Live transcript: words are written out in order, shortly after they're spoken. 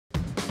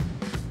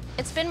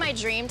It's been my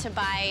dream to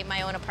buy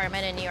my own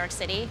apartment in New York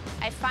City.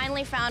 I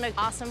finally found an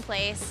awesome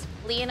place.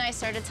 Lee and I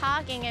started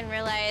talking and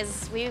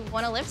realized we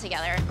want to live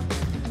together.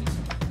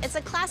 It's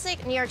a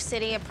classic New York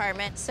City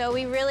apartment, so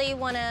we really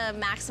want to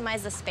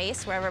maximize the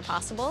space wherever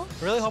possible.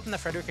 We're really hoping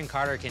that Frederique and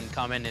Carter can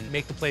come in and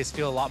make the place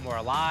feel a lot more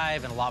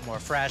alive and a lot more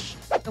fresh.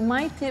 So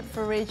my tip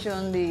for Rachel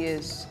and Lee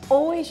is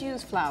always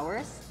use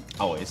flowers.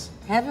 Always.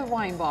 Have a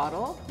wine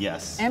bottle.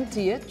 Yes.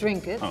 Empty it,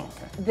 drink it. Oh,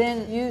 okay.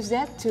 Then use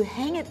that to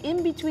hang it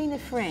in between the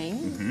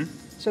frame.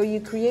 So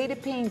you create a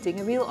painting,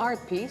 a real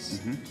art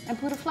piece, and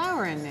put a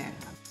flower in there.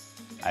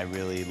 I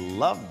really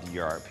loved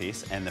your art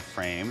piece and the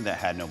frame that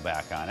had no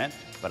back on it,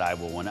 but I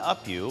will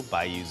one-up you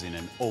by using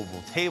an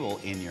oval table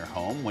in your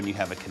home when you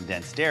have a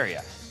condensed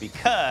area,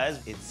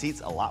 because it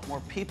seats a lot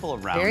more people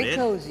around it. Very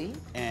cozy.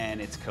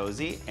 And it's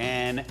cozy,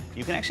 and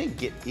you can actually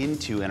get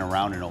into and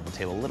around an oval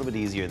table a little bit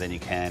easier than you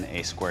can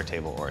a square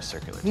table or a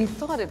circular table. We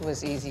thought it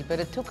was easy,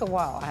 but it took a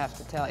while, I have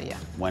to tell you.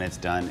 When it's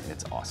done,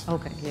 it's awesome.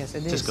 Okay, yes,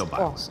 it is. Just go buy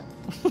awesome.